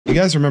You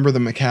guys remember the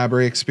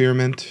macabre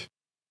experiment?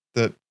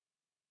 The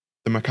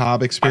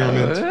macabre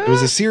experiment? It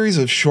was a series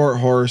of short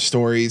horror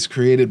stories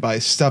created by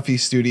Stuffy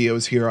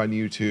Studios here on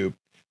YouTube.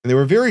 And they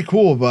were very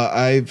cool, but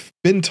I've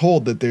been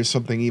told that there's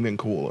something even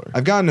cooler.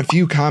 I've gotten a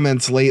few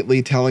comments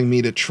lately telling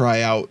me to try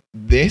out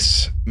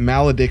this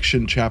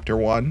Malediction Chapter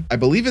 1. I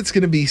believe it's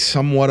going to be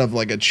somewhat of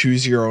like a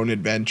choose your own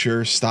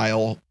adventure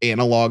style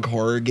analog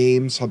horror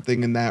game,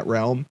 something in that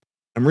realm.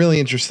 I'm really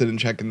interested in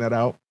checking that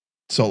out.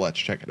 So let's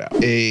check it out.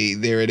 Hey,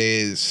 there it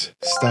is.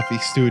 Stuffy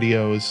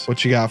Studios.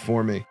 What you got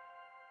for me?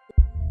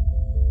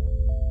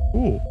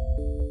 Ooh.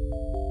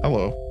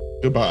 Hello.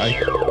 Goodbye.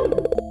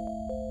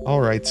 All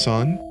right,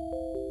 son.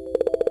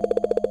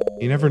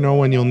 You never know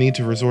when you'll need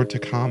to resort to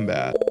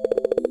combat.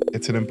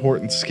 It's an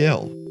important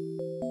skill.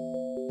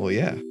 Well,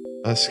 yeah.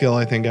 A skill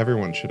I think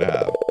everyone should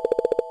have.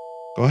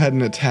 Go ahead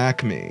and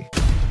attack me.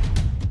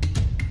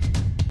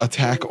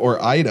 Attack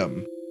or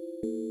item.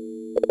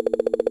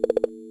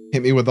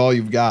 Hit me with all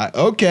you've got.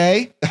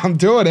 Okay, I'm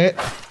doing it.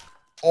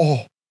 Oh.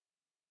 Are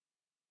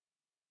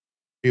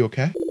you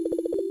okay?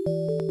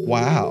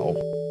 Wow.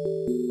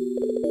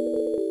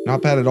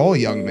 Not bad at all,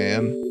 young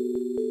man.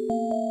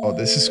 Oh,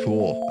 this is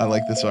cool. I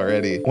like this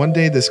already. One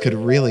day this could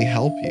really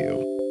help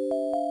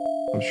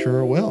you. I'm sure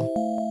it will.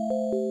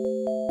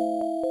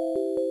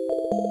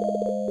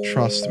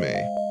 Trust me.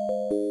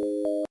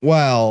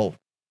 Well,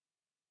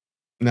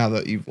 now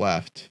that you've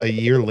left, a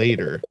year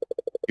later,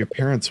 your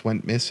parents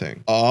went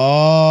missing.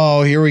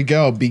 Oh, here we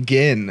go.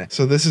 Begin.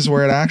 So this is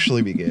where it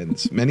actually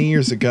begins. Many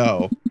years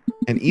ago,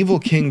 an evil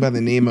king by the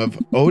name of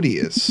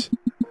Odious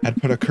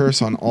had put a curse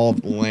on all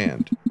of the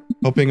land,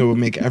 hoping it would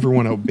make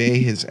everyone obey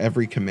his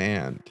every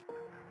command.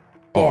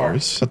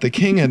 Bars. But the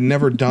king had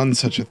never done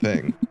such a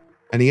thing,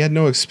 and he had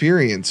no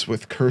experience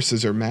with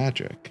curses or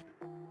magic.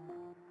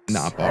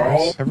 Not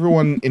bars.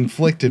 Everyone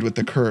inflicted with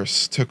the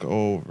curse took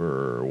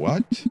over.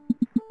 What?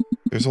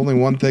 There's only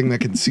one thing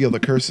that can seal the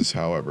curses,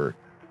 however.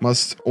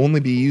 Must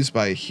only be used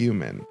by a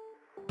human.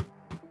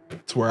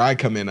 That's where I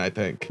come in, I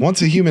think.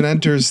 Once a human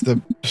enters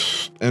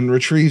and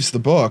retrieves the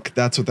book,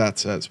 that's what that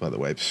says, by the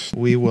way.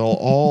 We will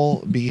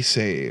all be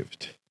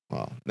saved.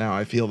 Well, now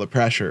I feel the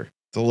pressure.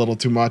 It's a little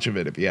too much of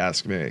it, if you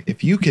ask me.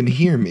 If you can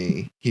hear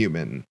me,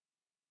 human.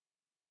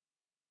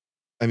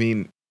 I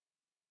mean,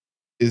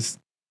 is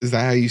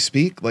that how you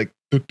speak? Like,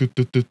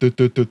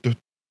 because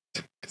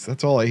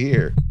that's all I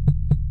hear.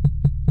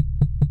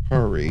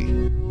 Hurry.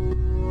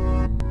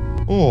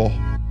 Oh.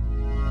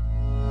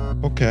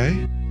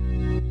 Okay.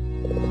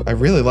 I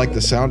really like the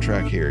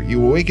soundtrack here.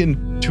 You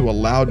awaken to a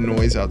loud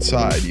noise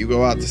outside. You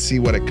go out to see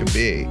what it could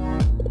be.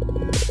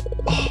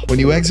 Oh. When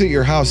you exit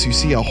your house, you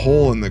see a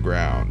hole in the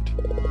ground.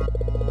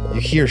 You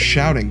hear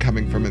shouting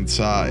coming from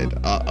inside.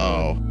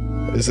 Uh-oh.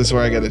 Is this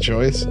where I get a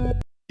choice?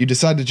 You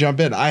decide to jump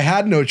in. I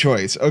had no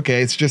choice.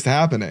 Okay, it's just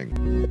happening.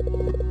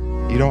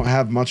 You don't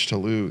have much to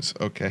lose.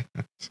 Okay.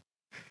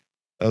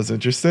 That was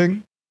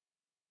interesting.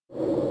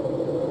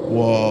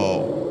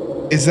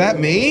 Whoa. Is that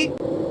me?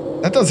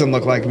 That doesn't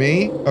look like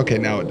me. Okay,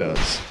 now it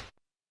does.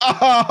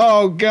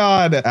 Oh,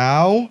 God.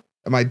 Ow.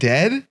 Am I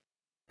dead?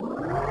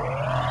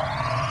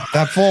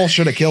 That fall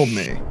should have killed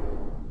me.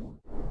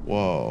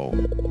 Whoa.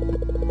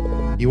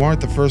 You aren't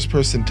the first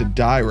person to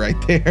die right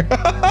there.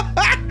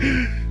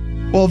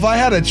 Well, if I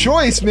had a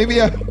choice,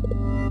 maybe I...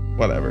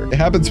 Whatever. It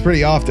happens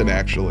pretty often,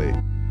 actually.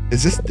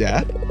 Is this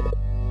death?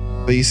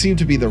 But you seem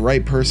to be the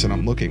right person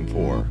I'm looking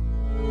for.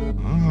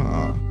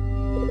 Ah.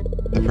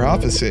 The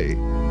prophecy.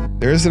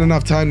 There isn't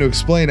enough time to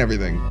explain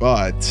everything,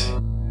 but...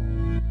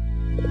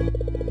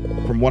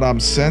 From what I'm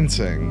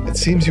sensing, it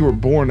seems you were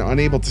born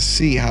unable to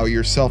see how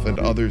yourself and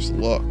others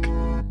look.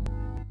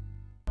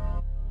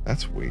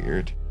 That's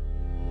weird.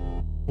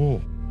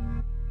 Oh.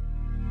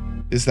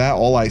 Is that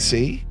all I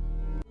see?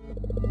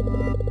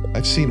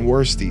 I've seen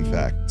worse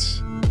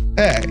defects.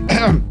 Hey,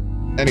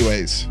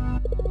 anyways.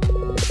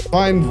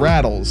 Find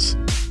Rattles.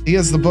 He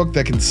has the book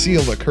that can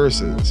seal the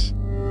curses.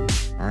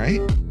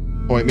 Alright?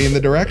 Point me in the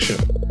direction.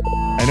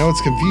 I know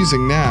it's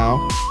confusing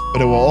now,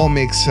 but it will all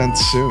make sense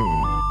soon.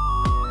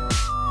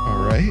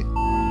 Alright.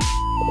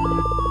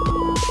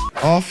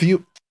 Off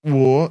you...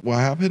 What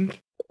happened?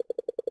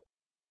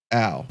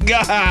 Ow.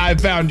 I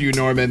found you,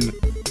 Norman.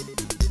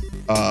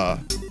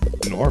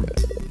 Norman.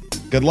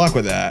 Good luck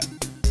with that.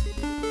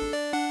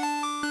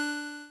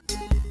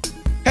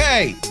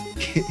 Hey!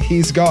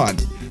 He's gone.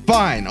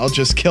 Fine, I'll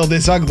just kill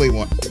this ugly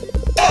one.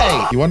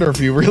 Hey! You wonder if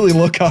you really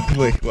look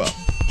ugly. Well,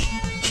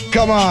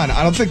 come on.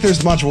 I don't think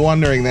there's much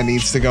wondering that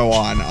needs to go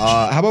on.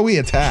 How about we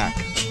attack?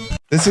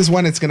 This is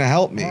when it's gonna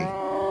help me.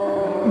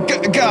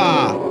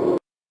 Gah!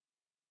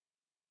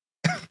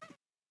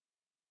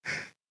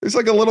 There's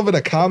like a little bit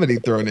of comedy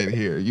thrown in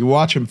here. You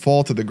watch him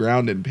fall to the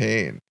ground in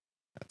pain.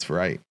 That's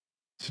right.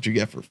 That's what you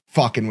get for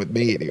fucking with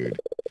me, dude.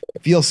 I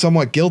feel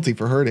somewhat guilty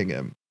for hurting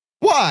him.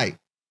 Why?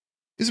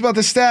 He's about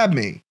to stab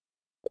me.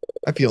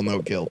 I feel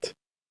no guilt.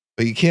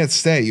 But you can't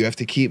stay. You have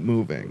to keep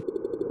moving.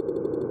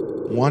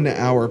 1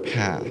 hour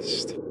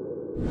passed.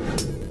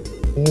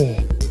 Oh.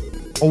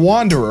 A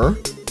wanderer?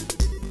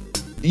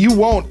 You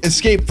won't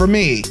escape from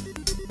me.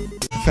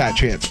 fat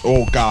chance.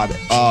 Oh God.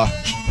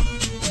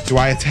 Do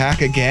I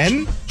attack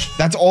again?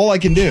 That's all I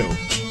can do.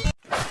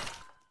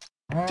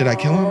 Did I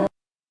kill him?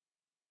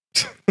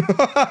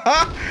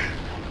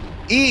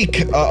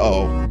 Eek.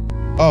 Uh-oh.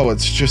 Oh,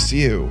 it's just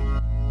you.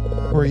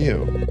 Who are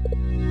you?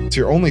 It's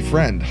your only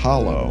friend,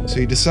 Hollow. So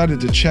you decided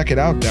to check it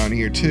out down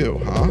here too,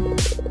 huh?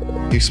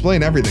 You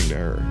explain everything to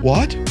her.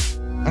 What?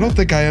 I don't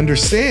think I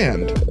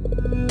understand.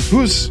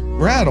 Who's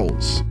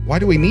Rattles? Why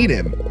do we need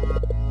him?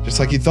 Just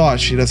like you thought,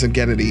 she doesn't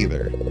get it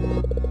either.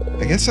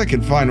 I guess I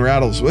can find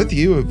Rattles with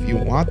you if you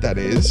want, that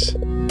is.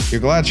 You're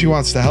glad she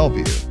wants to help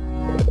you.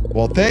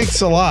 Well,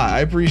 thanks a lot.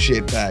 I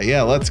appreciate that.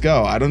 Yeah, let's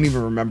go. I don't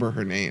even remember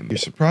her name. You're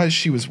surprised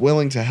she was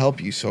willing to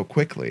help you so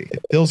quickly.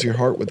 It fills your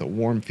heart with a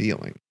warm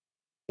feeling.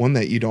 One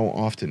that you don't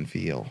often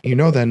feel. You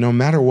know that no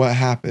matter what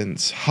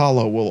happens,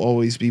 Hollow will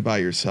always be by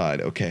your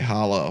side. Okay,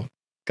 Hollow.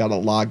 Gotta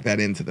log that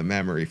into the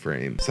memory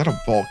frame. Is that a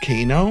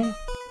volcano?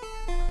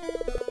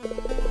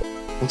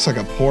 Looks like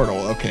a portal.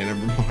 Okay,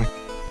 never mind.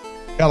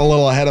 Got a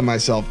little ahead of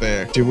myself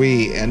there. Do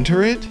we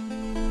enter it?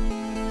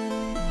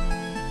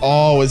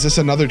 Oh, is this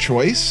another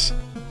choice?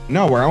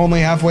 No, we're only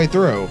halfway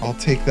through. I'll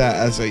take that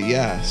as a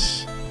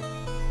yes.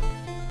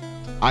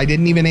 I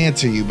didn't even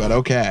answer you, but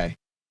okay.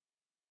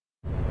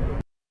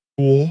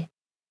 Cool.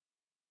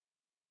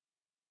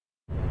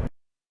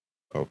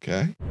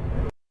 Okay.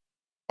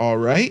 All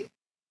right.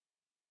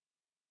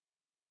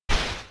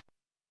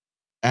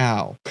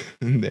 Ow.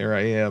 There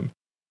I am.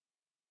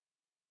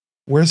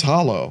 Where's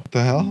Hollow? What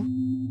the hell?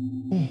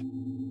 Oh.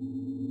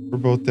 We're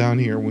both down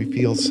here and we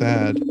feel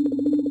sad.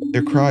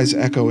 Their cries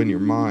echo in your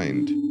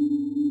mind.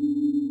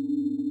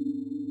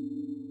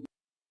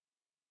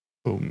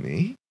 Oh,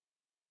 me?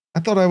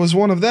 I thought I was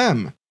one of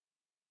them.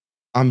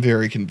 I'm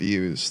very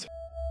confused.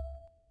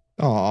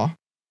 Aw.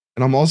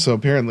 And I'm also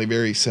apparently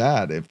very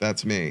sad, if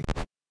that's me.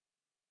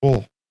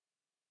 Oh.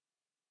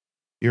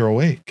 You're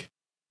awake.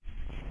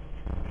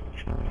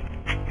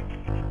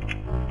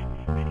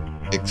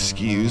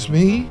 Excuse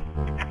me?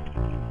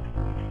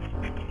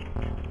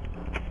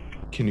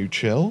 Can you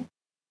chill?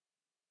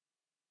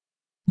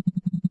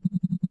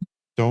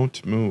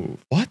 Don't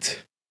move.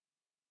 What?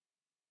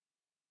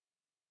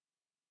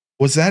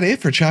 Was that it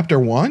for chapter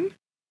 1?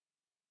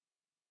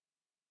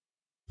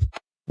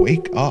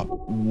 Wake up.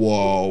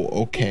 Whoa,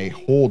 okay,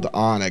 hold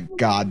on a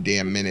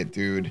goddamn minute,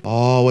 dude.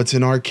 Oh, it's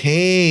an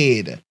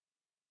arcade.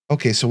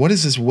 Okay, so what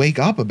is this wake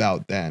up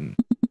about then?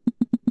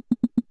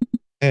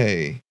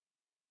 Hey.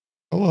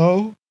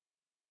 Hello.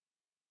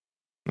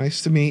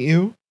 Nice to meet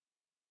you.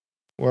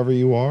 Whoever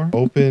you are.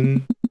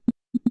 Open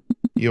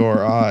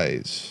your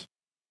eyes.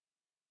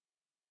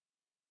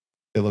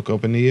 They look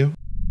open to you?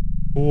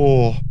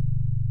 Oh.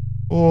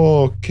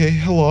 Okay,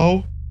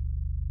 hello.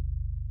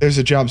 There's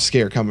a jump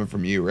scare coming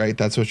from you, right?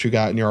 That's what you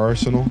got in your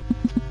arsenal?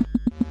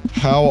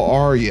 How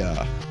are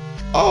ya?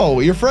 Oh,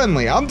 you're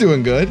friendly. I'm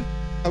doing good.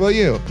 How about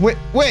you?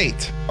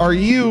 Wait. Are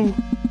you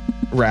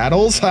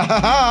Rattles? Ha ha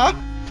ha.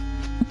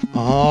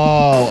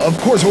 Oh, of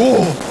course.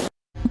 Oh.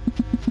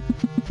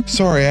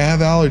 Sorry, I have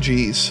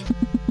allergies.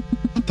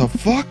 What the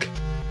fuck?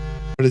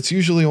 But it's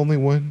usually only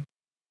when...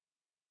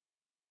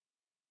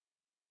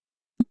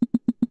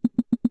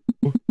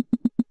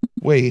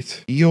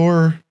 Wait,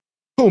 you're...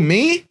 Who,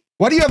 me?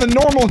 Why do you have a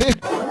normal hit?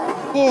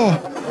 Oh.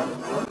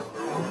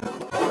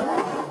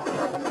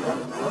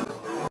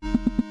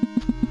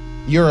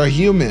 You're a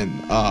human.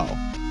 Oh.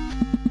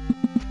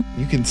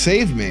 You can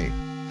save me.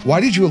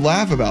 Why did you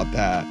laugh about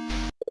that?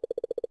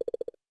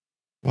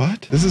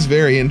 What? This is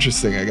very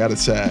interesting, I gotta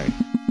say.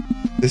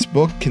 This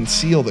book can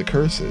seal the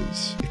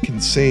curses. It can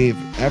save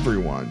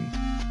everyone.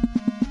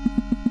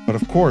 But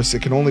of course,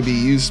 it can only be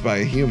used by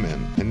a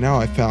human. And now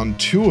I found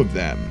 2 of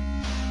them.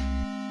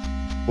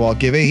 Well, I'll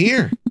give it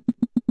here.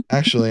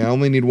 Actually, I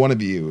only need one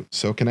of you.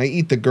 So can I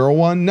eat the girl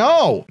one?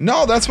 No!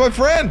 No, that's my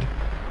friend!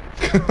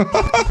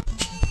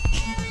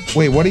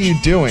 Wait, what are you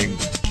doing?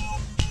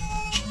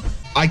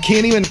 I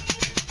can't even...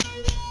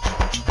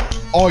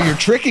 Oh, you're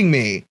tricking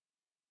me.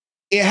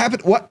 It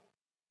happened... What?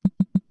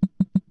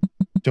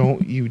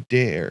 Don't you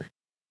dare.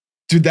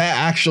 Dude, that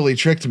actually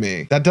tricked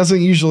me. That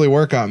doesn't usually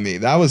work on me.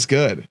 That was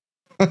good.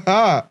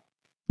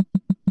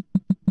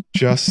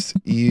 Just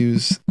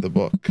use the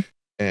book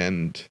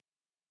and...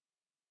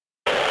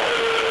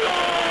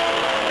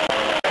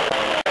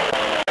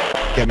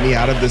 Get me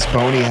out of this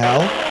bony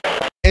hell.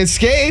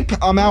 Escape!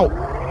 I'm out.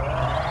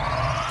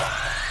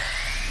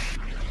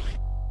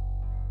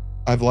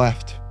 I've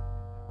left.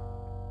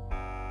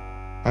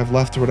 I've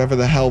left whatever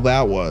the hell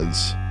that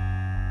was.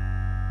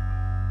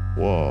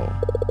 Whoa.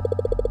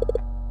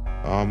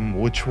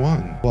 Which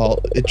one? Well,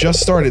 it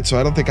just started, so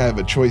I don't think I have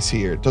a choice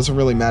here. It doesn't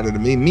really matter to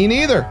me. Me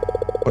neither!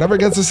 Whatever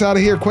gets us out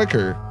of here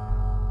quicker.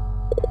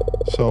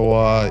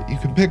 So, you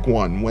can pick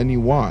one when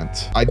you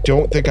want. I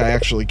don't think I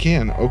actually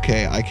can.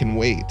 Okay, I can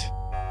wait.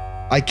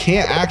 I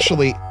can't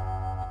actually...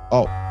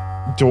 Oh,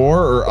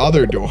 door or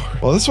other door?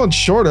 Well, this one's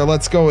shorter.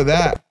 Let's go with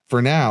that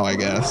for now, I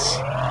guess.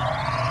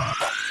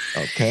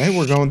 Okay,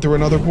 we're going through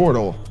another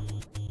portal.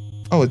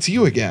 Oh, it's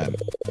you again.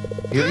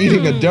 You're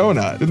eating a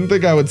donut. Didn't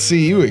think I would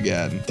see you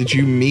again. Did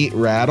you meet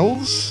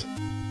Rattles?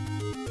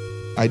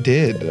 I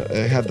did.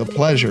 I had the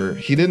pleasure.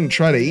 He didn't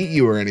try to eat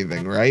you or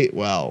anything, right?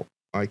 Well,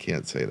 I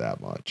can't say that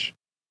much.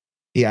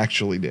 He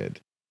actually did.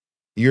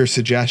 Your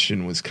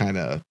suggestion was kind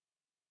of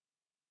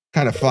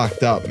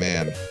fucked up,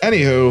 man.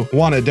 Anywho,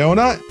 want a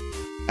donut?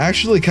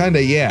 Actually, kind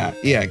of, yeah.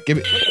 Yeah, give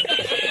it.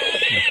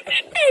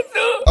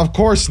 Of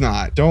course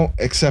not. Don't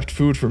accept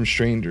food from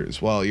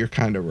strangers. Well, you're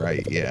kind of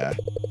right, yeah.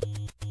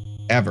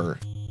 Ever.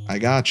 I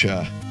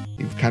gotcha.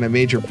 You've kind of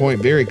made your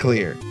point very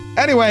clear.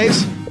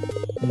 Anyways.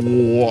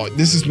 Whoa,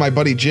 this is my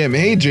buddy Jim.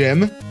 Hey,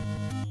 Jim.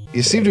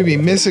 You seem to be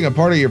missing a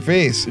part of your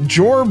face.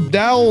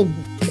 Jordal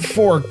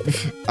fork.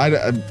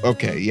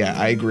 Okay, yeah,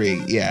 I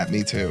agree. Yeah,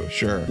 me too.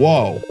 Sure.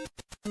 Whoa.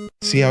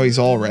 See how he's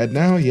all red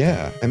now?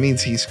 Yeah. That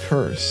means he's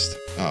cursed.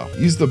 Oh,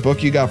 use the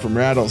book you got from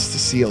Rattles to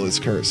seal his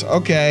curse.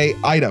 Okay,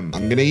 item.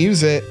 I'm gonna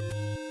use it.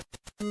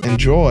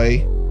 Enjoy.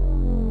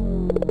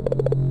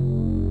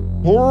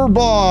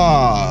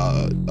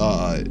 Horba.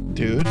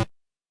 Dude.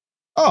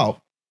 Oh.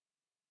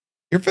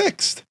 You're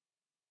fixed.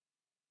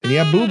 And you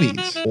have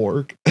boobies.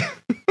 Orc.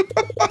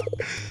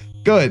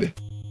 Good.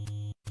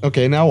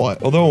 Okay, now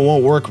what? Although it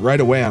won't work right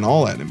away on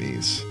all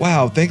enemies.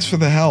 Wow, thanks for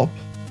the help.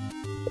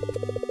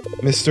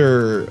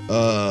 Mr.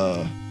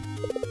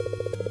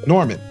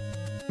 Norman.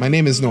 My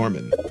name is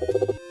Norman.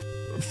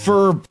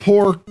 For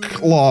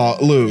pork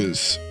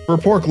lose. For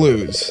pork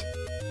lose.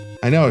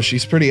 I know,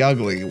 she's pretty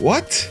ugly.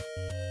 What?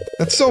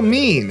 That's so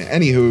mean.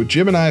 Anywho,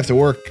 Jim and I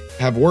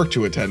have work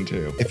to attend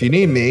to. If you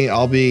need me,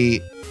 I'll be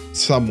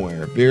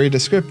somewhere. Very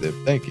descriptive.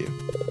 Thank you.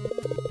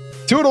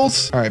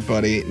 Toodles. All right,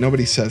 buddy.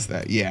 Nobody says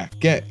that. Yeah,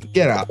 get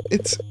out.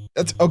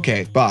 That's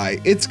okay. Bye.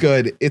 It's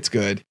good. It's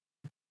good.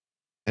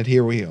 And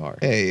here we are.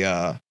 Hey,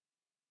 I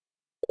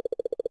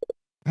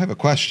have a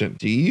question.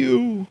 Do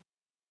you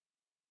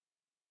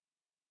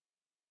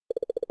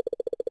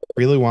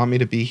really want me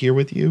to be here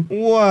with you?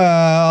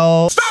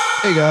 Well,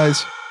 hey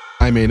guys.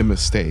 I made a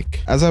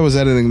mistake. As I was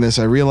editing this,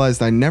 I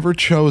realized I never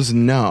chose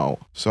no.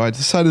 So I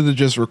decided to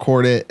just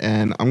record it,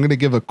 and I'm gonna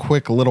give a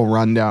quick little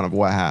rundown of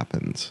what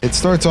happens. It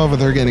starts off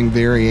with her getting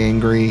very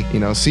angry, you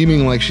know,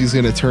 seeming like she's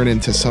gonna turn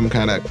into some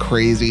kind of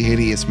crazy,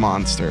 hideous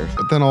monster.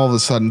 But then all of a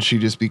sudden, she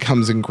just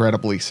becomes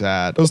incredibly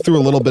sad. Goes through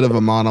a little bit of a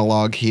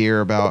monologue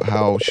here about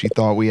how she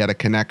thought we had a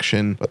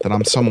connection, but that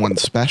I'm someone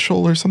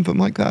special or something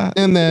like that.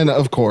 And then,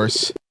 of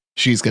course,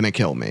 she's gonna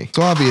kill me.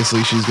 So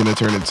obviously she's gonna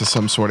turn into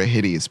some sort of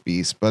hideous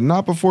beast, but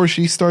not before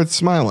she starts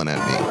smiling at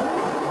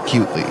me.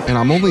 Cutely. And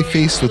I'm only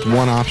faced with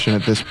one option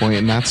at this point,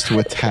 and that's to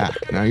attack.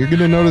 Now you're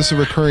gonna notice a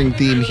recurring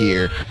theme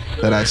here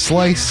that I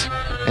slice,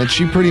 and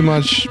she pretty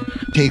much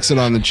takes it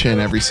on the chin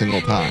every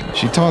single time.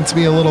 She taunts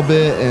me a little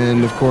bit,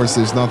 and of course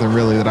there's nothing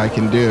really that I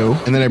can do.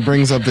 And then it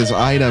brings up this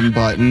item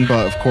button,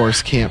 but of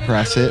course can't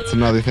press it. It's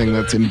another thing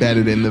that's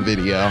embedded in the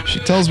video. She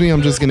tells me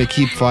I'm just gonna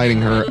keep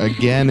fighting her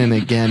again and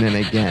again and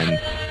again.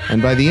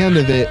 And by the end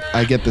of it,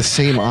 I get the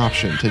same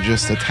option to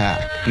just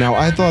attack. Now,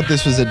 I thought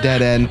this was a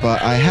dead end,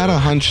 but I had a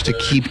hunch to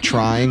keep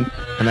trying,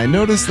 and I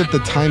noticed that the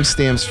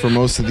timestamps for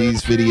most of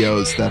these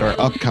videos that are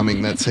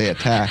upcoming that say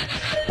attack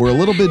were a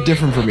little bit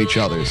different from each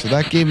other, so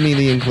that gave me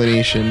the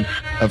inclination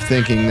of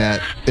thinking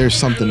that there's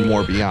something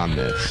more beyond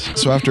this.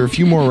 So after a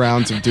few more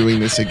rounds of doing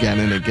this again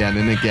and again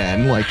and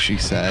again, like she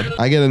said,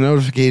 I get a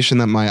notification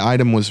that my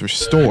item was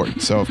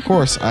restored, so of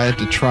course I had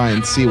to try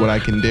and see what I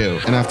can do.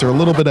 And after a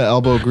little bit of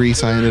elbow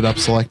grease, I ended up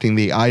selecting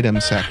the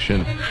item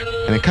section,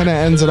 and it kind of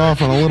ends it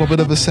off on a little bit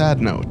of a sad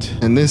note.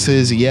 And this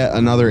is yet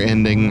another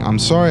ending. I'm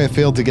sorry I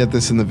failed to get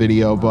this in the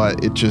video, but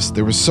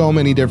there was so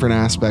many different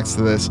aspects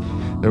to this.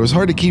 It was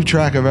hard to keep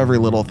track of every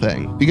little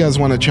thing. If you guys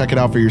want to check it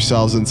out for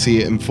yourselves and see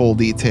it in full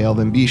detail,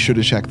 then be sure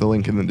to check the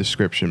link in the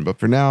description. But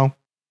for now,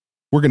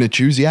 we're gonna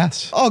choose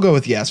yes. I'll go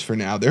with yes for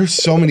now. There's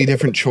so many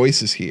different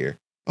choices here.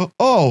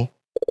 Oh,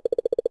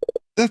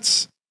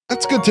 that's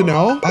good to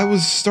know. I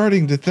was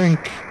starting to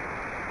think,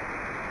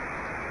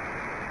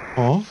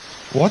 oh,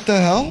 what the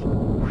hell?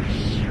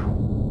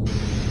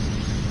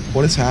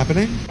 What is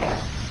happening?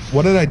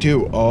 What did I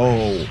do?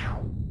 Oh.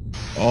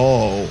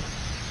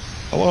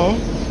 Hello?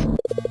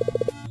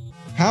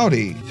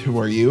 Howdy. Who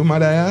are you,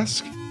 might I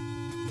ask?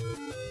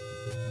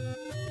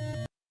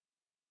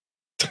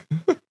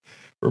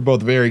 We're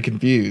both very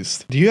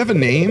confused. Do you have a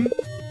name?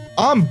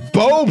 I'm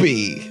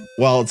Bobby.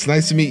 Well, it's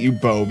nice to meet you,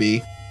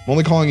 Bobby. I'm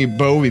only calling you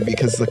Bobby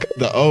because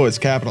the O is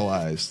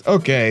capitalized.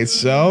 Okay,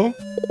 so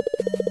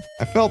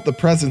I felt the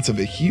presence of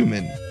a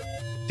human.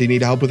 Do you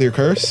need help with your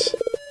curse?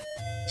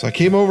 So I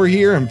came over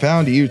here and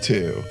found you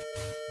two.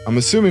 I'm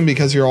assuming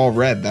because you're all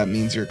red, that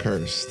means you're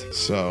cursed.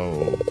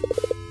 So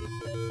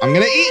I'm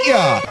gonna eat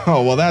ya!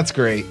 Oh, well, that's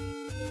great.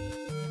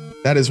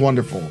 That is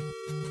wonderful.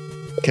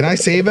 Can I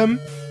save him?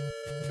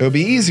 It would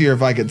be easier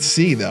if I could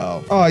see,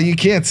 though. Oh, you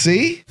can't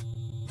see?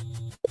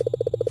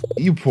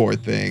 You poor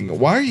thing.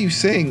 Why are you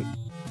saying...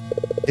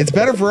 It's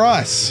better for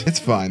us. It's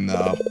fine,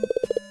 though.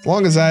 As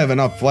long as I have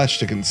enough flesh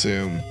to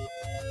consume.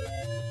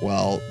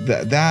 Well,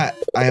 that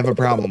I have a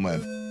problem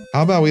with.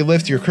 How about we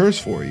lift your curse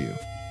for you?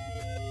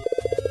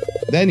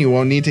 Then you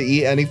won't need to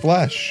eat any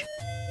flesh.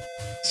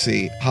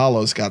 See,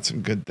 Hollow's got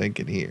some good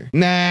thinking here.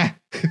 Nah.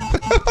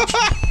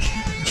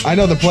 I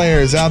know the player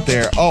is out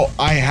there. Oh,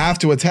 I have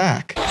to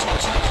attack.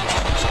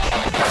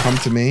 Come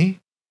to me.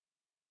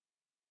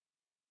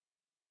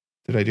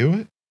 Did I do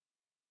it?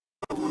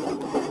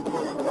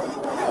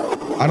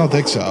 I don't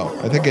think so.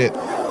 I think it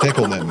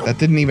tickled him. That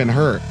didn't even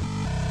hurt.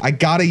 I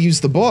gotta use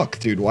the book,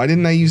 dude. Why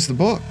didn't I use the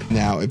book?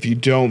 Now, if you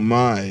don't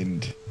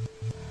mind,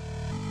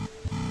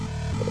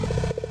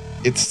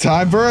 it's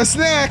time for a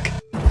snack.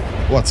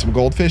 What, some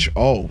goldfish?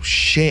 Oh,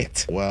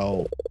 shit.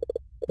 Well,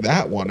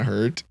 that one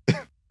hurt.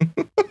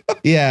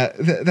 Yeah,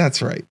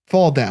 that's right.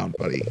 Fall down,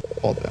 buddy.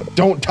 Fall down.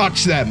 Don't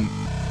touch them.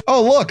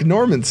 Oh, look,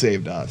 Norman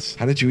saved us.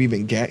 How did you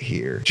even get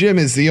here? Jim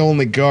is the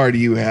only guard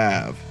you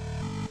have.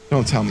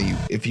 Don't tell me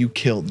if you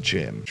killed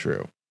Jim.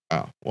 True.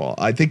 Oh, well,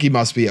 I think he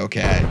must be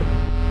okay.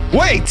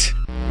 Wait!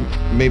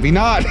 Maybe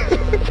not.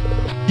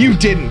 You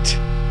didn't.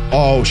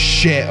 Oh,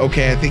 shit.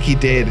 Okay, I think he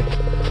did.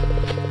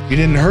 You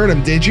didn't hurt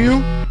him, did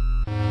you?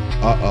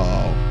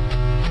 Uh-oh.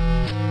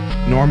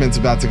 Norman's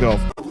about to go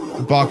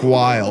buck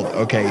wild.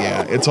 Okay,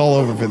 yeah, it's all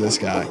over for this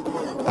guy.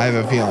 I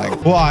have a feeling.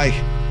 Why?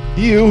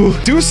 You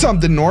do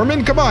something,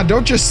 Norman. Come on,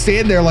 don't just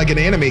stand there like an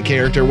anime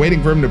character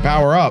waiting for him to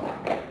power up.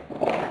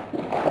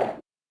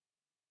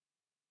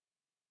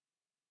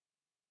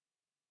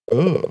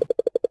 Oh,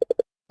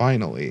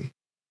 finally.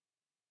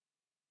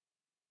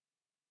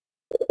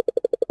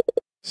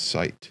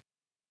 Sight.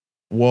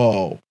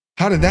 Whoa,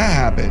 how did that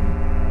happen?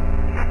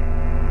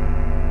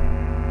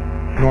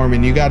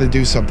 Norman, you got to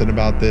do something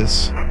about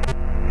this.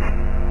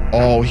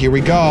 Oh, here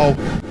we go.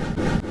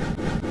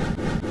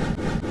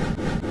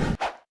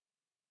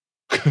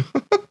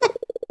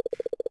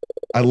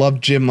 I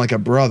love Jim like a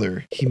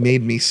brother. He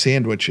made me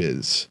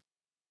sandwiches.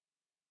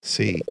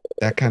 See,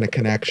 that kind of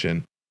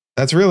connection.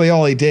 That's really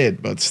all he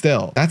did, but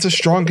still. That's a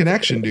strong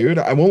connection, dude.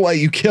 I won't let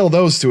you kill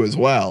those two as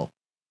well.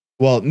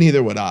 Well,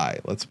 neither would I.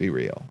 Let's be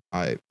real.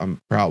 I'm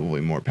probably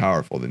more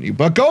powerful than you,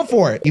 but go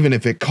for it. Even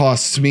if it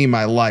costs me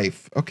my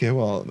life. Okay,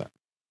 well,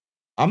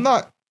 I'm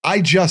not. I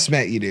just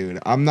met you, dude.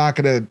 I'm not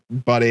going to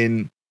butt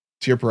in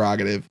to your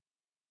prerogative.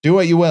 Do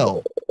what you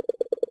will.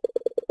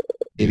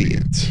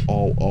 Idiot.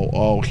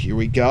 Oh, here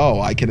we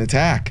go. I can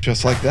attack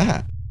just like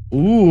that.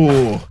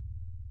 Ooh.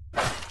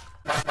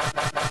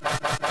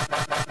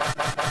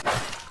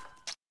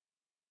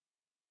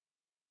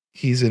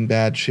 He's in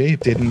bad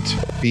shape. Didn't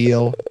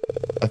feel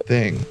a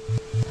thing.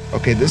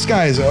 Okay, this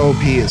guy is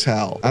OP as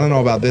hell. I don't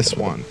know about this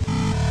one.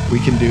 We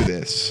can do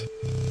this.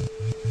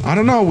 I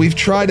don't know. We've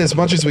tried as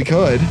much as we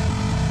could.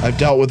 I've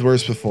dealt with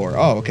worse before.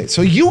 Oh, okay.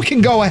 So you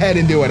can go ahead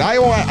and do it. I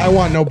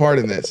want no part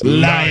in this.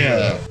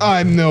 Liar.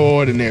 I'm no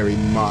ordinary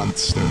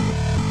monster.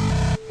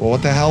 Well,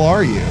 what the hell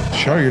are you?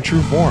 Show your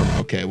true form.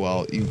 Okay,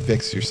 well, you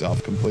fixed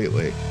yourself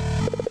completely.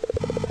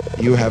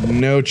 You have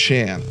no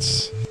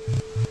chance.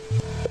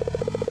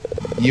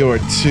 You're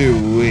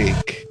too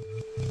weak.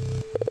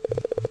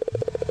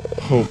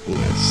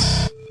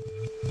 Hopeless.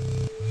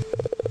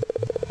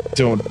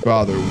 Don't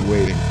bother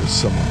waiting for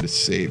someone to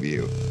save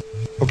you.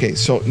 Okay,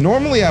 so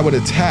normally I would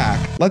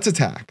attack. Let's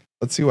attack.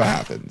 Let's see what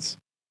happens.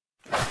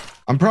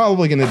 I'm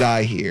probably gonna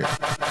die here,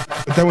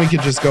 but then we could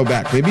just go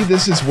back. Maybe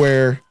this is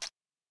where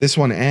this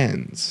one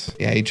ends.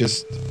 Yeah, he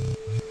just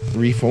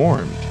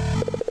reformed.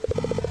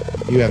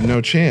 You have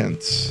no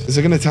chance. Is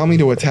it gonna tell me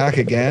to attack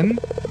again?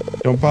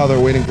 Don't bother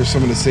waiting for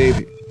someone to save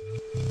you.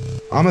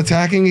 I'm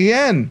attacking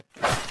again.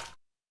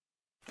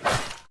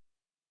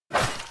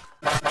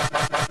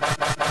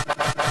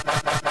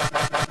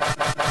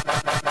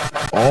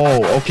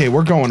 Oh, okay,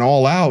 we're going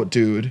all out,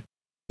 dude.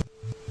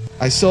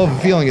 I still have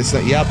a feeling it's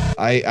that. Yep,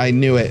 I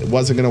knew it. It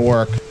wasn't gonna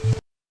work.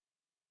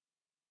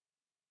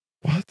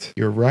 What?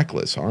 You're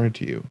reckless,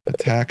 aren't you?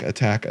 Attack,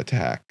 attack,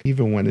 attack.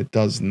 Even when it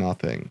does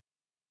nothing.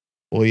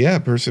 Well, yeah,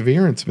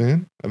 perseverance,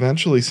 man.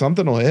 Eventually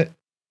something will hit.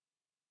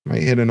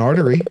 Might hit an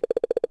artery.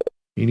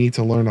 You need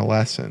to learn a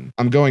lesson.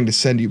 I'm going to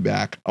send you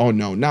back. Oh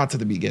no, not to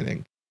the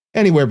beginning.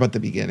 Anywhere but the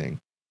beginning.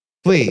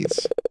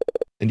 Please.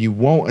 And you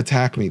won't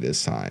attack me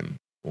this time.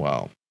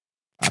 Well,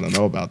 I don't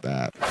know about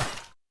that.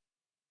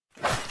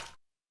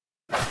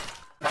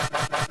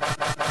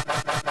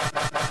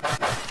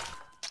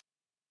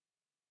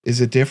 Is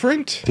it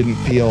different? Didn't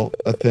feel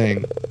a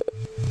thing.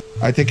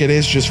 I think it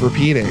is just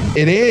repeating.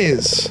 It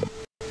is.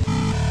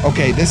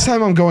 Okay, this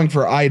time I'm going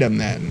for item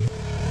then.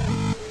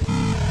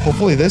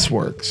 Hopefully this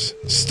works.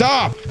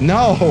 Stop!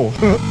 No!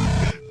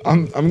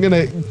 I'm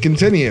gonna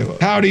continue.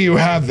 How do you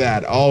have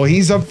that? Oh,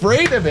 he's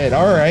afraid of it.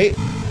 All right.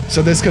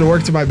 So this could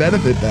work to my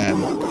benefit then.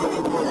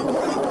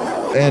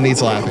 And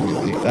he's laughing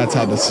at me. That's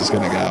how this is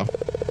gonna go.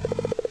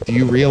 Do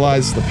you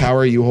realize the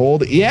power you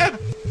hold? Yeah!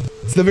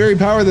 It's the very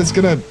power that's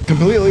gonna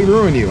completely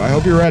ruin you. I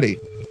hope you're ready.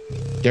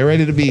 Get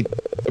ready to be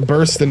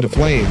burst into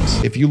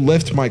flames. If you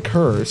lift my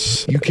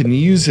curse, you can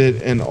use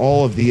it and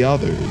all of the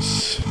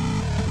others.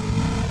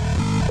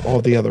 All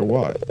of the other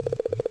what?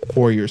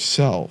 For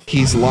yourself.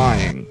 He's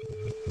lying.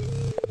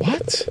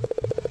 What?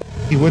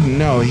 He wouldn't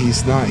know.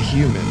 He's not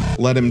human.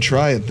 Let him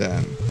try it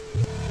then.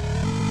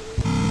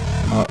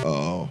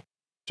 Uh-oh.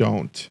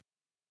 Don't.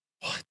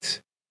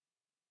 What?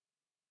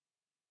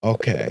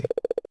 Okay.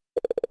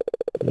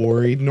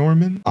 Worried,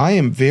 Norman? I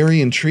am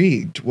very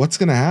intrigued. What's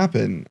gonna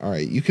happen? All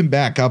right, you can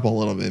back up a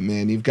little bit,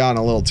 man. You've gotten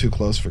a little too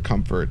close for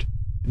comfort.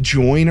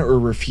 Join or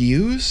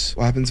refuse?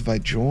 What happens if I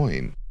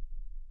join?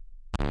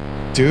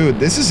 Dude,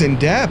 this is in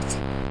depth.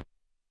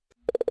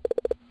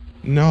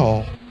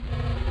 No.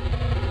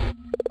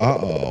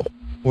 Uh-oh.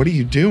 What are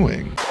you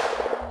doing?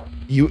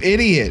 You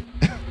idiot.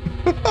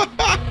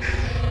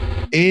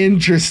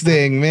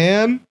 Interesting,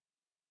 man.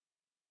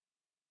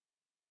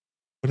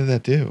 What did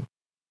that do?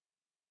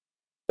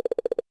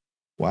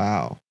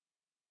 Wow.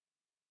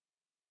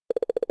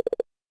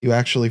 You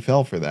actually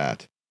fell for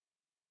that.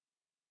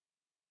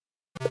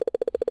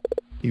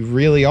 You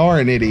really are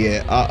an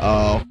idiot.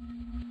 Uh-oh.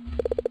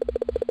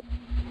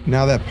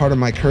 Now that part of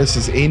my curse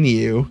is in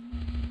you,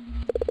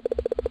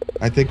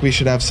 I think we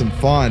should have some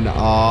fun.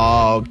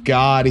 Oh,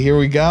 God, here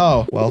we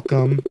go.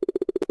 Welcome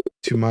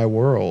to my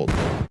world.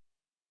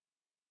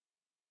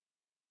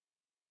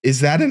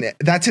 Is that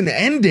that's an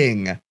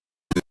ending?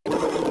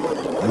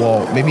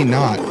 Whoa, maybe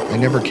not. I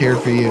never cared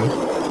for you.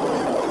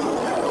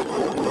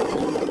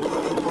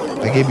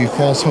 I gave you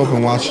false hope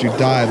and watched you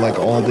die like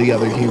all the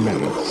other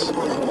humans.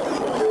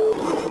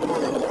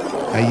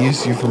 I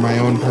used you for my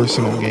own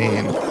personal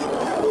gain.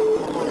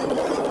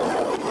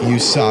 You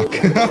suck.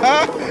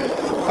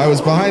 I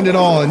was behind it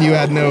all and you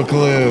had no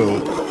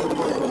clue.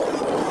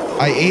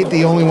 I ate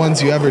the only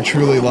ones you ever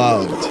truly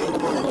loved.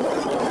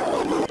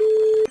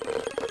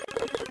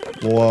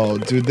 Whoa,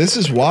 dude, this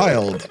is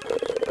wild.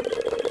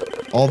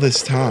 All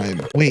this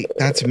time. Wait,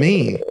 that's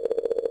me.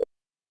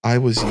 I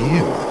was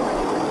you.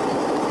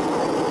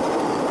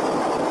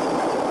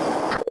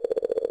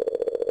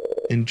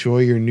 Enjoy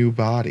your new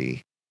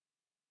body.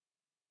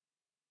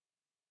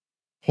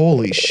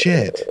 Holy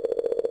shit.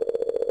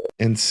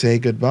 And say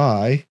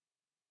goodbye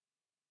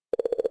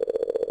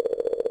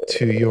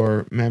to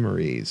your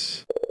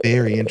memories.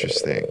 Very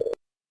interesting.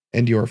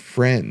 And your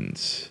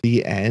friends.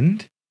 The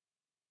end?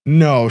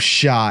 No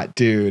shot,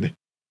 dude.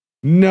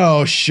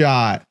 No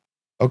shot.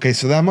 Okay,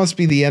 so that must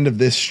be the end of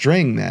this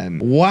string then.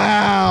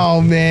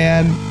 Wow,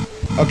 man.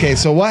 Okay,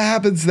 so what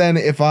happens then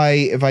if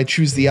I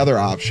choose the other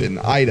option?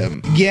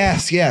 Item.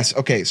 Yes, yes.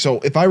 Okay, so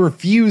if I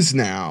refuse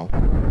now,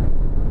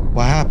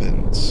 what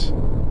happens?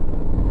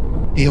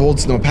 He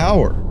holds no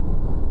power.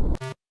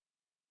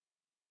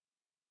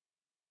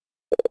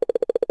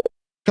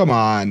 Come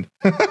on.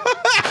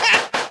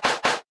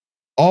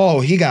 Oh,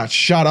 he got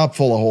shot up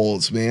full of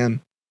holes,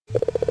 man.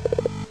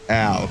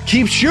 Ow.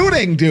 Keep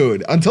shooting,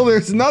 dude, until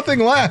there's nothing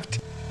left.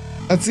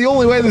 That's the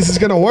only way this is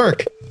gonna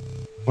work.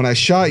 When I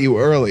shot you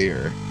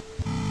earlier,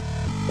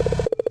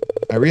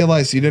 I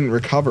realized you didn't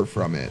recover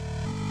from it.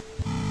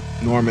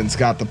 Norman's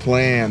got the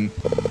plan.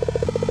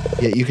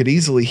 Yet you could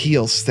easily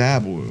heal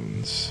stab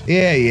wounds.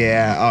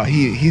 Yeah. Oh,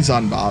 he's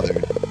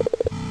unbothered.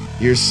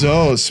 You're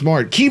so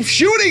smart. Keep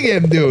shooting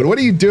him, dude. What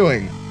are you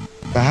doing?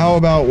 But how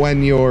about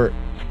when you're...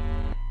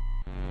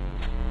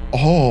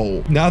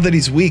 Oh, now that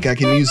he's weak, I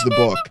can use the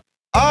book.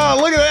 Ah,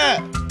 look at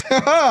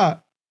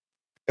that.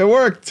 It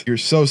worked. You're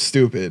so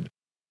stupid.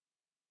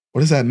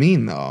 What does that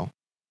mean, though?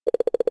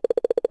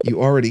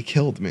 You already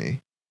killed me.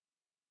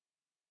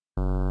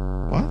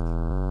 What?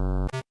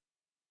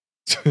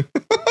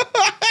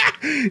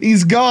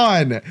 He's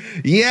gone.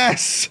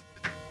 Yes.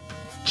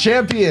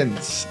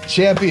 Champions.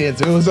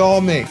 Champions. It was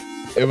all me.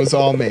 It was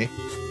all me.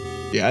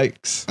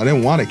 Yikes. I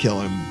didn't want to kill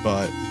him,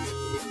 but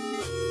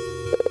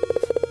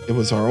it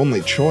was our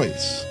only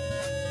choice.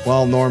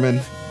 Well,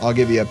 Norman, I'll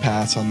give you a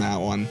pass on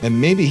that one.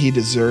 And maybe he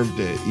deserved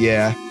it.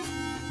 Yeah.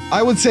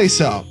 I would say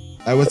so.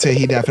 I would say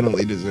he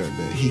definitely deserved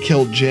it. He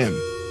killed Jim.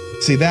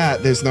 See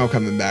that, there's no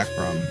coming back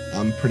from.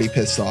 I'm pretty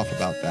pissed off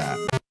about that.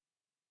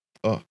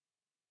 Oh.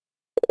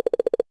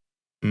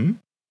 Hmm?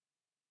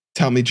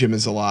 Tell me Jim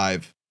is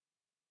alive.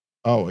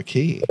 Oh, a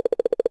key.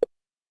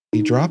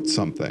 He dropped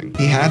something.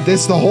 He had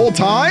this the whole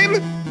time?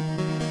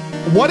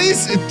 What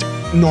is it?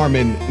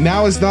 Norman,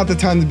 now is not the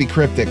time to be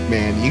cryptic,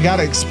 man. You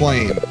gotta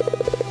explain.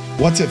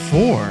 What's it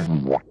for?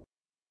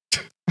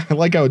 I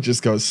like how it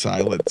just goes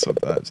silent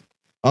sometimes.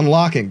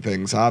 Unlocking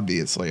things,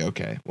 obviously.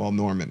 Okay, well,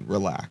 Norman,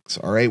 relax.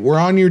 All right, we're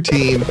on your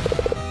team.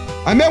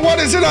 I meant, what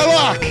does it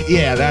unlock?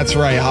 Yeah, that's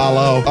right,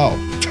 Hollow. Oh.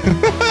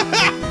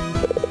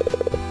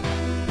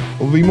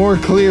 We'll be more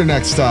clear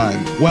next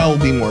time. Well,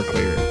 be more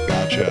clear.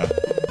 Gotcha.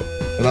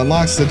 It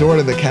unlocks the door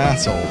to the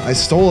castle. I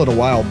stole it a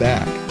while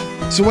back.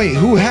 So wait,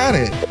 who had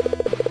it?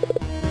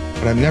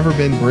 But I've never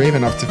been brave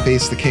enough to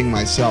face the king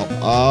myself.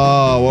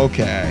 Oh,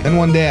 okay. Then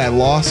one day I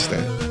lost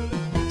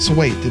it. So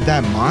wait, did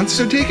that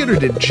monster take it or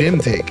did Jim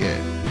take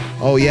it?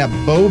 Oh yeah,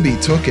 Bobby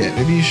took it.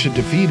 Maybe you should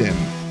defeat him.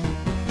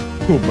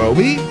 Who,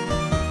 Bobby?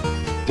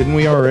 Didn't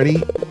we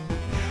already?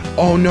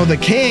 Oh no, the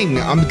king!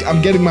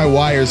 I'm getting my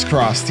wires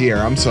crossed here,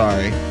 I'm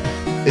sorry.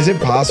 Is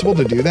it possible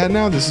to do that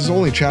now? This is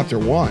only chapter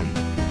 1.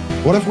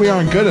 What if we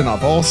aren't good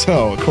enough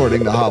also,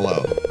 according to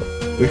Hollow?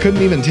 We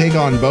couldn't even take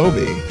on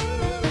Bobby.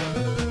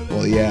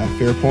 Well, yeah,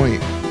 fair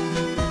point.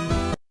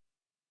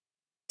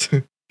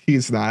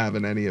 He's not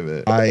having any of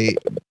it. I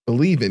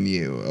believe in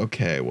you.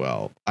 Okay,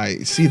 well, I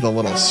see the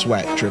little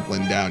sweat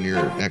dribbling down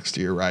next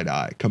to your right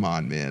eye. Come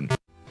on, man.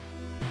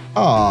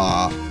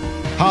 Aw,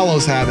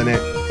 Hollow's having it.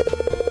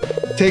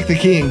 Take the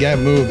key and get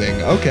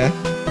moving. Okay.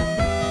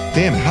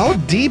 Damn, how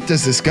deep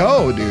does this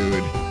go,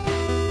 dude?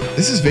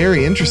 This is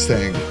very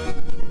interesting.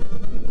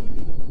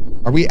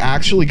 Are we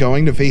actually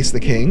going to face the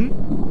king?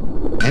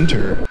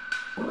 Enter.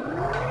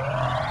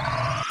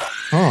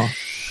 Huh.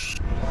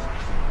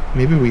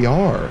 Maybe we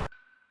are.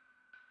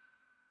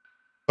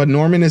 But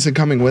Norman isn't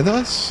coming with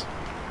us?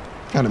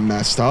 Kind of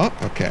messed up.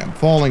 Okay, I'm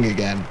falling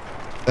again.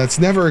 That's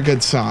never a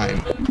good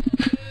sign.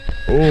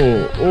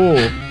 Oh.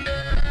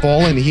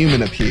 Fallen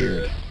human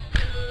appeared.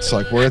 It's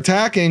like we're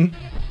attacking.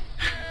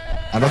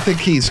 I don't think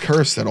he's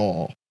cursed at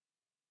all. I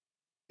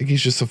think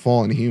he's just a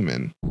fallen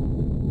human.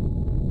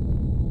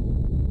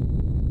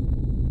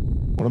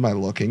 What am I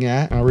looking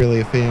at? Not really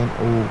a fan.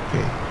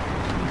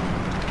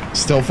 Okay.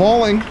 Still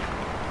falling.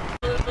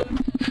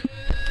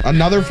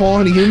 Another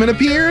fallen human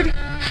appeared?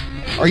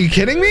 Are you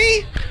kidding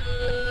me?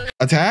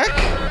 Attack?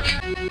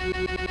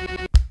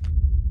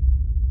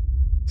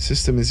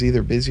 System is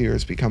either busy or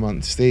has become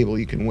unstable.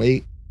 You can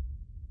wait.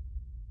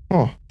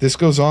 Oh, this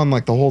goes on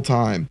like the whole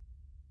time.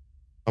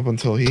 Up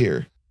until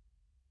here.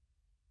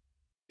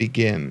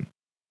 Begin.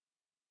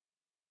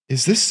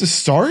 Is this the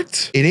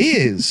start? It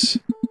is.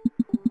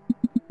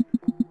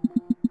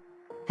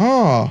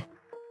 Oh.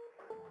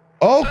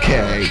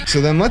 Okay.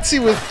 So then let's see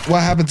what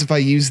happens if I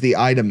use the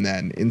item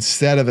then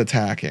instead of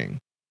attacking.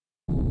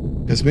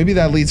 Because maybe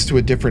that leads to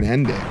a different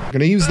ending. I'm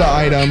gonna use the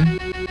item.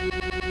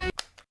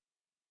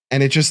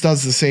 And it just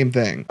does the same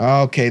thing.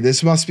 Okay,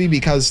 this must be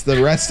because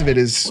the rest of it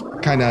is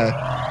kind of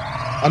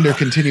under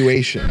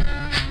continuation.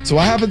 So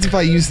what happens if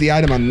I use the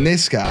item on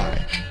this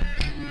guy?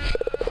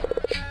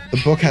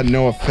 The book had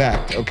no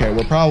effect. Okay,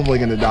 we're probably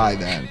gonna die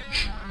then.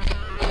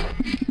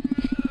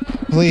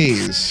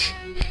 Please.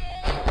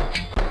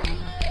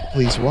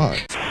 Please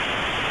what?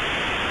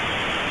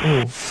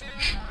 Oh.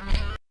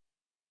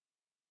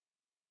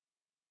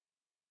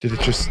 Did it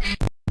just...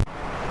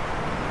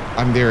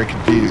 I'm very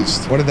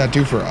confused. What did that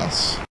do for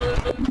us?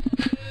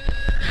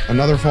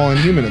 Another fallen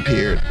human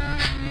appeared.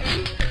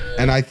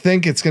 And I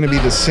think it's gonna be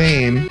the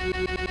same.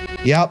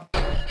 Yep.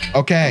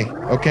 Okay,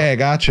 I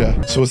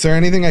gotcha. So is there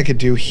anything I could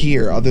do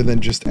here other than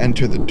just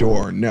enter the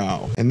door?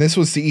 No. And this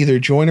was to either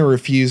join or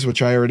refuse,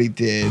 which I already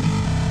did.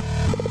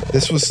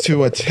 This was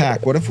to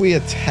attack. What if we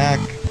attack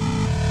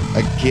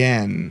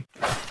again?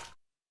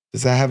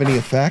 Does that have any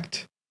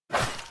effect?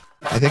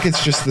 I think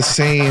it's just the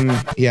same.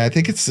 Yeah, I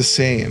think it's the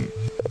same.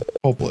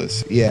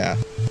 Hopeless, yeah.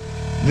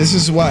 This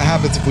is what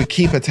happens if we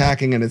keep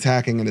attacking and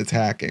attacking and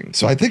attacking.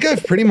 So I think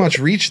I've pretty much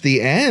reached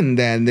the end,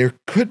 and there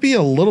could be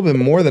a little bit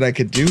more that I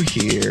could do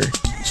here.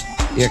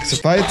 Yeah, because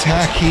if I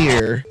attack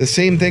here, the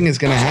same thing is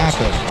going to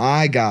happen.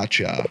 I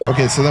gotcha.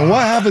 Okay, so then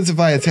what happens if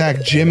I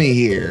attack Jimmy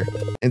here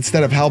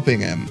instead of helping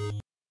him?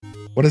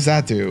 What does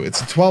that do?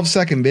 It's a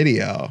 12-second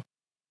video.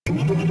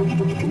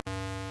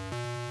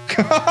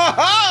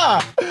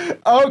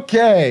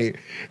 Okay,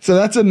 so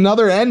that's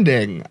another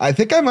ending. I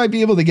think I might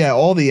be able to get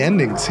all the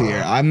endings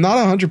here. I'm not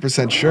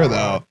 100% sure,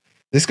 though.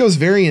 This goes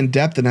very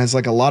in-depth and has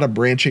like a lot of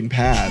branching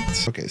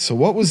paths. Okay, so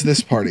what was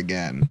this part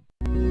again?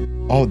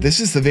 Oh, this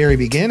is the very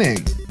beginning.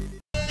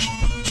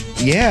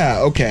 Yeah,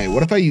 okay.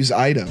 What if I use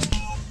item?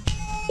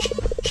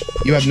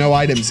 You have no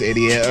items,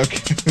 idiot.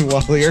 Okay,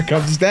 well, here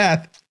comes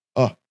death.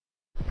 Oh.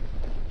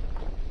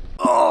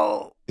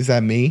 Oh. Is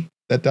that me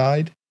that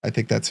died? I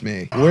think that's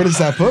me. Where does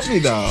that put me,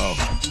 though?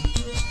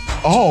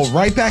 Oh,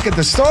 right back at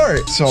the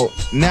start. So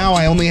now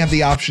I only have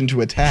the option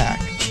to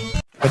attack.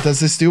 But does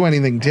this do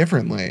anything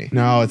differently?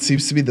 No, it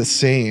seems to be the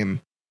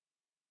same.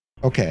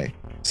 Okay,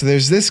 so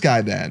there's this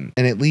guy then,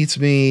 and it leads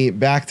me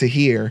back to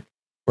here,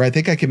 where I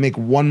think I can make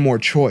one more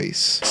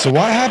choice. So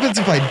what happens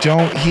if I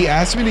don't? He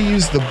asked me to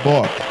use the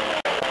book.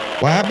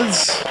 What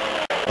happens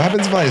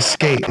if I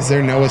escape? Is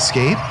there no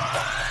escape?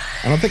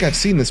 I don't think I've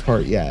seen this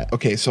part yet.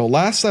 Okay, so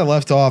last I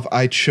left off,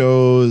 I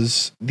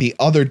chose the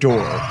other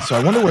door. So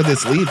I wonder where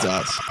this leads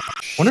us.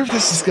 Wonder if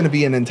this is going to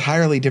be an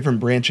entirely different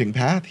branching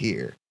path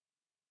here.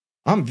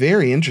 I'm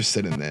very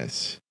interested in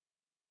this.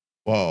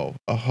 Whoa,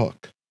 a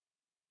hook.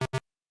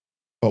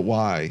 But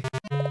why?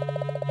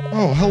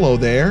 Oh, hello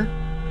there.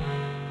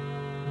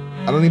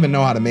 I don't even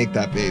know how to make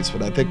that face,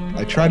 but I think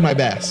I tried my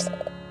best.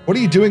 What are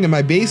you doing in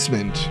my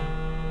basement?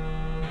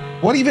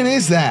 What even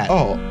is that?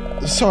 Oh,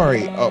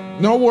 sorry. Oh,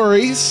 no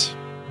worries.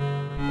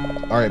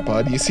 All right,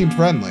 bud, you seem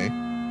friendly.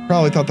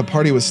 Probably thought the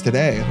party was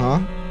today, huh?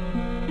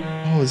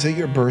 Oh, is it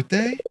your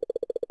birthday?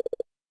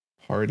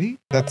 Party?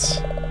 That's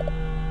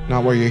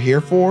not what you're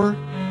here for?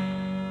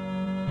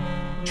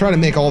 Try to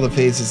make all the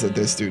faces that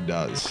this dude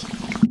does.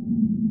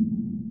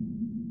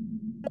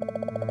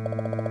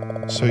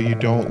 So you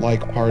don't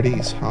like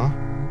parties, huh?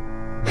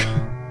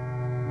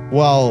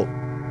 Well,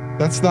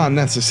 that's not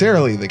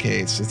necessarily the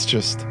case. It's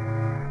just,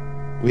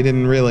 we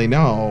didn't really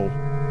know.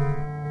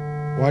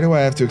 Why do I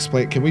have to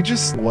explain? Can we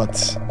just,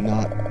 what's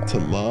not to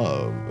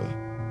love?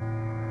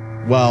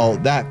 Well,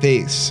 that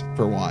face,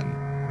 for one.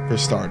 For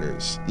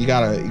starters, you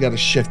gotta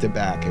shift it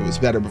back. It was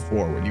better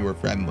before when you were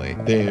friendly.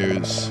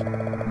 There's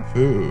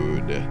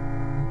food.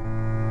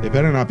 They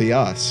better not be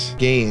us.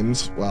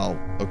 Games, well,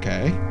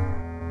 okay.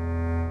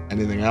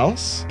 Anything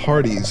else?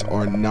 Parties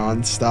are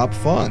non-stop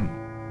fun.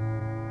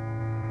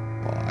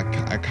 Well,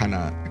 I kind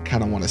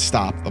of want to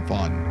stop the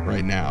fun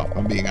right now, if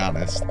I'm being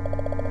honest.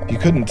 If you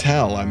couldn't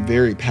tell, I'm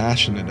very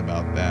passionate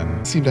about them.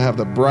 I seem to have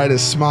the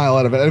brightest smile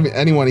out of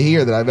anyone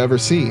here that I've ever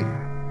seen.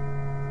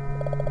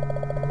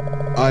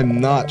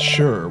 I'm not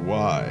sure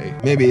why.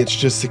 Maybe it's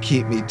just to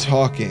keep me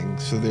talking,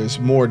 so there's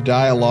more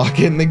dialogue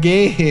in the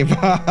game.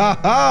 Ha ha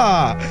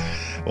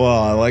ha!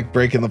 Well, I like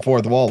breaking the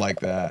fourth wall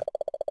like that.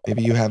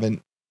 Maybe you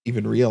haven't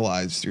even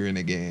realized you're in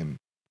a game.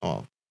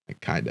 Oh, I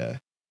kinda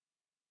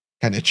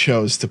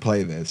chose to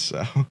play this,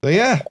 so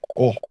yeah.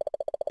 Oh,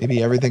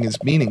 maybe everything is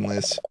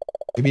meaningless.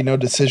 Maybe no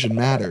decision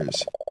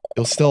matters.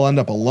 You'll still end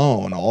up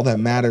alone. All that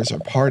matters are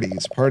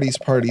parties. Parties,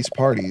 parties,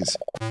 parties.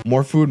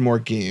 More food, more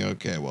game.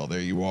 Okay, well, there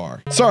you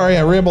are. Sorry,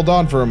 I rambled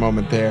on for a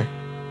moment there.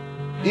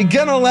 You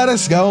gonna let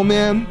us go,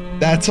 man?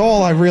 That's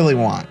all I really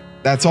want.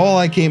 That's all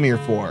I came here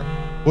for,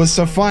 was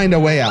to find a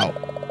way out.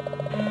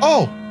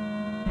 Oh!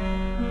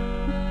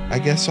 I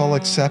guess I'll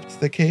accept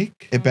the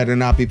cake. It better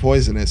not be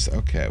poisonous.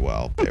 Okay,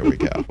 well, there we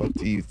go. What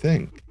do you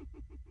think?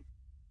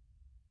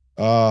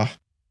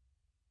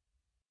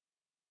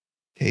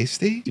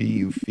 Tasty? Do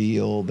you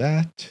feel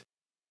that?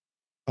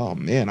 Oh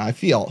man, I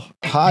feel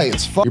high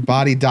as fuck. Your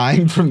body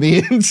dying from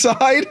the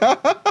inside?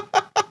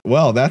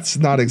 Well, that's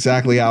not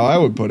exactly how I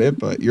would put it,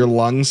 but your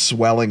lungs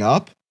swelling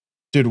up?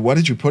 Dude, what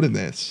did you put in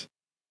this?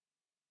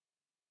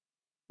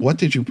 What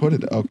did you put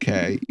in?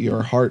 Okay,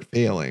 your heart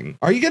failing.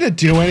 Are you gonna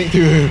do anything?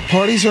 Dude,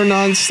 parties are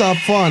non-stop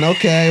fun.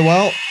 Okay,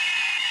 well.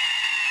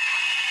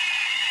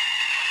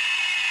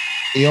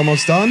 You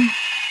almost done?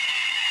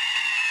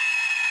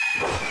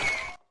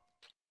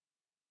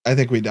 I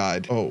think we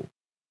died. Oh.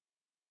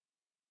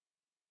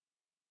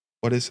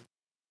 What is...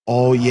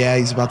 Oh, yeah,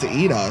 he's about to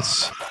eat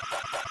us.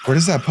 Where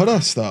does that put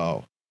us,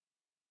 though?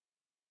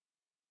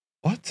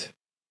 What?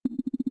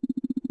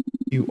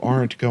 You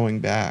aren't going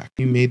back.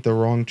 You made the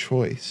wrong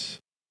choice.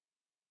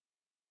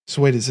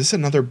 So wait, is this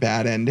another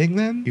bad ending,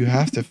 then? You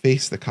have to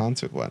face the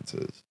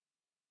consequences.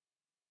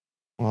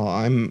 Well,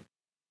 I'm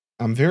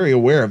very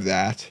aware of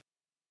that.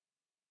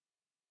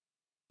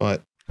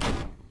 But...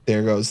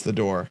 there goes the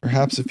door.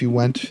 Perhaps if you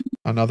went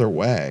another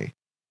way.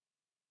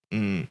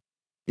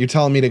 You're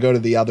telling me to go to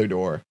the other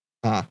door.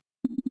 Huh.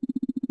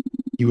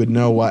 You would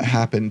know what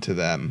happened to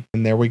them.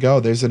 And there we go.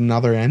 There's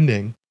another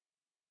ending.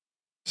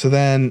 So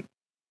then,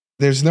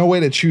 there's no way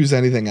to choose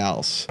anything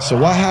else. So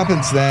what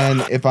happens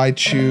then if I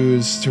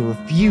choose to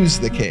refuse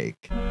the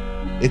cake?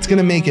 It's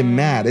gonna make him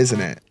mad,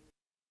 isn't it?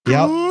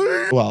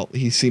 Yep. Well,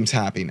 he seems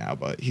happy now,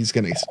 but he's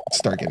gonna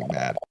start getting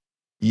mad.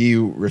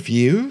 You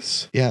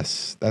refuse?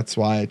 Yes, that's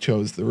why I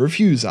chose the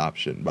refuse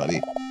option,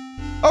 buddy.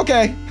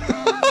 Okay.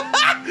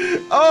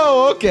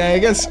 Oh, okay. I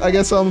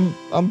guess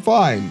I'm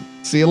fine.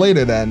 See you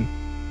later then.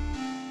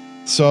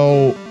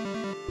 So,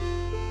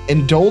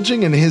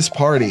 indulging in his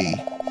party,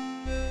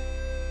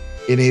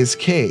 in his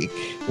cake,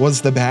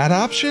 was the bad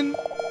option?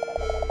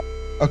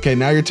 Okay,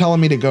 now you're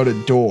telling me to go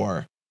to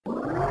door.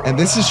 And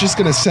this is just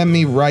gonna send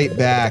me right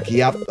back.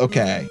 Yep,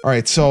 okay. All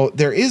right, so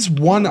there is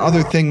one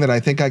other thing that I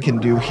think I can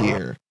do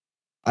here.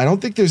 I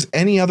don't think there's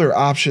any other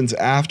options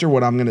after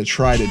what I'm gonna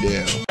try to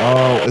do.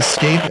 Oh,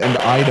 escape and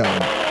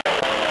item.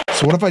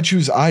 So what if I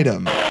choose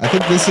item? I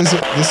think this is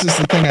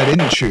the thing I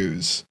didn't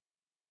choose.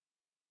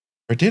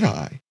 Or did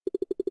I?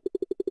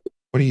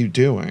 What are you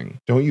doing?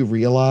 Don't you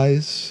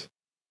realize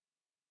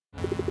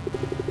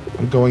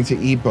I'm going to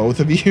eat both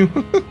of you?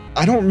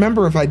 I don't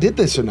remember if I did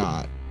this or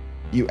not.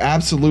 You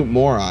absolute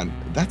moron.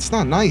 That's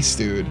not nice,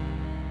 dude.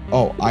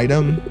 Oh,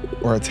 item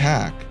or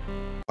attack.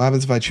 What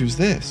happens if I choose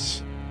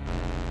this?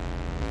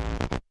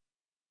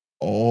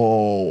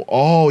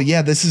 Oh,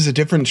 yeah, this is a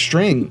different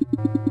string.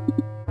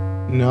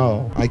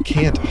 No, I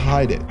can't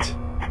hide it.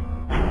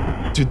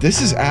 Dude,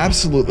 this is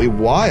absolutely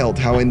wild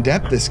how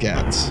in-depth this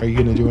gets. Are you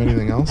gonna do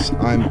anything else?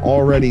 I'm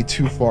already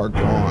too far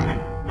gone.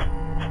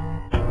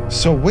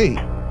 So wait.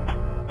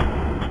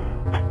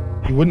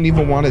 You wouldn't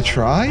even want to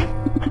try?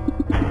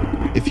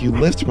 If you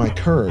lift my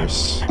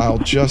curse, I'll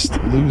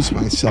just lose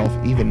myself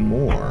even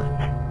more.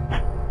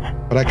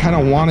 But I kind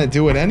of want to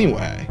do it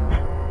anyway.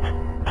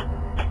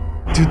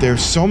 Dude,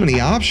 there's so many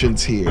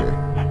options here.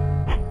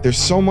 There's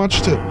so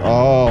much to...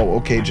 Oh,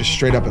 okay, just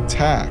straight up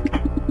attack.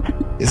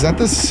 Is that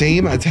the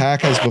same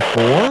attack as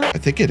before? I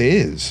think it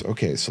is.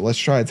 Okay, so let's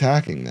try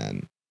attacking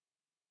then.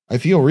 I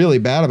feel really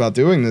bad about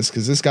doing this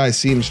because this guy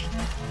seems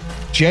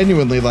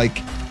genuinely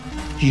like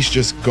he's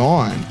just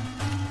gone.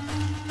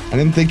 I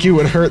didn't think you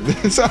would hurt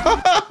this.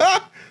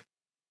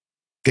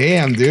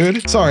 Damn,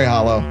 dude. Sorry,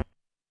 Hollow.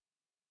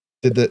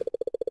 Did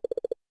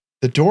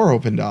the door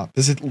opened up?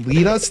 Does it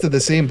lead us to the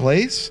same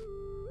place?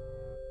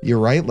 You're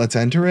right, let's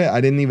enter it.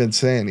 I didn't even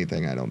say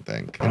anything, I don't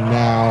think. And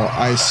now,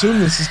 I assume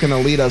this is gonna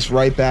lead us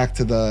right back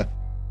to the...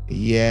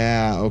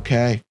 Yeah,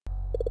 okay.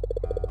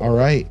 All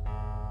right.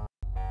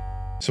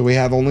 So we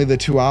have only the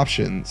two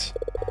options.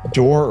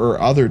 door or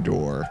other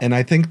door. And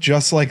I think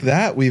just like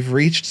that, we've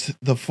reached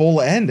the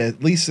full end,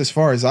 at least as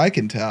far as I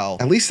can tell.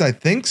 At least I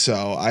think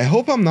so. I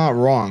hope I'm not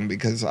wrong,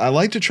 because I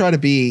like to try to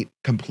be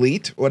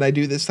complete when I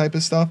do this type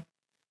of stuff.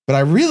 But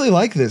I really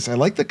like this. I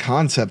like the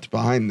concept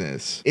behind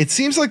this. It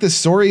seems like the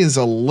story is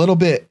a little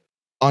bit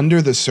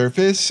under the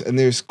surface, and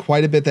there's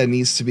quite a bit that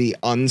needs to be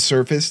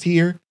unsurfaced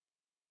here.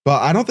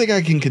 But I don't think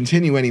I can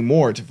continue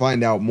anymore to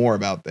find out more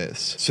about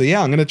this. So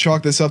yeah, I'm going to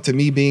chalk this up to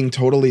me being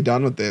totally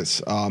done with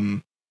this.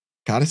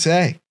 Gotta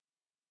say,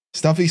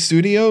 Stuffy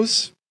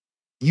Studios,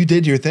 you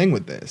did your thing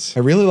with this. I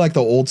really like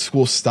the old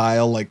school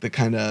style, like the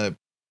kind of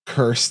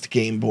cursed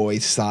Game Boy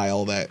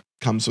style that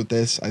comes with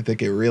this. I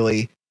think it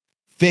really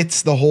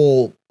fits the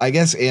whole, I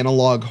guess,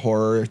 analog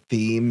horror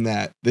theme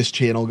that this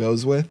channel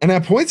goes with. And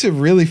at points, it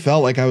really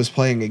felt like I was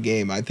playing a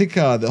game. I think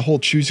the whole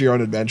choose your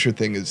own adventure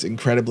thing is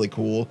incredibly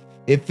cool.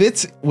 It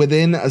fits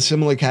within a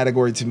similar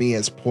category to me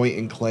as point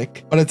and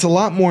click, but it's a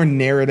lot more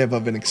narrative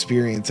of an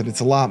experience, and it's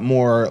a lot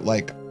more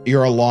like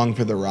you're along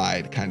for the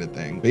ride kind of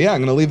thing. But yeah,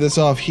 I'm gonna leave this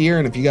off here,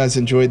 and if you guys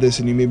enjoyed this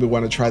and you maybe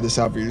want to try this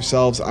out for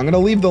yourselves, I'm gonna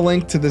leave the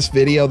link to this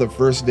video, the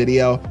first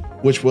video,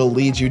 which will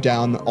lead you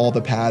down all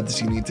the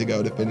paths you need to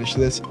go to finish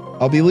this.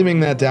 I'll be leaving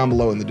that down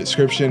below in the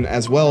description,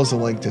 as well as a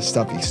link to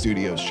Stuffy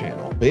Studios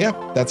channel. But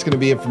yeah, that's gonna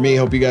be it for me.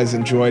 Hope you guys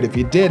enjoyed. If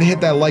you did,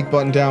 hit that like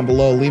button down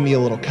below, leave me a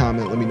little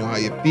comment, let me know how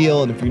you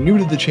feel, and if you're new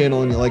to the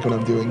channel and you like what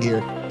I'm doing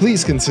here,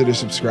 please consider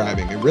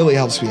subscribing. It really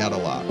helps me out a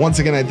lot. Once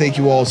again, I thank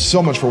you all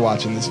so much for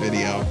watching this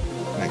video,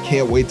 and I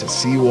can't wait to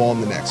see you all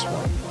in the next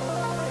one.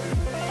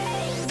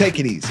 Take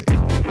it easy.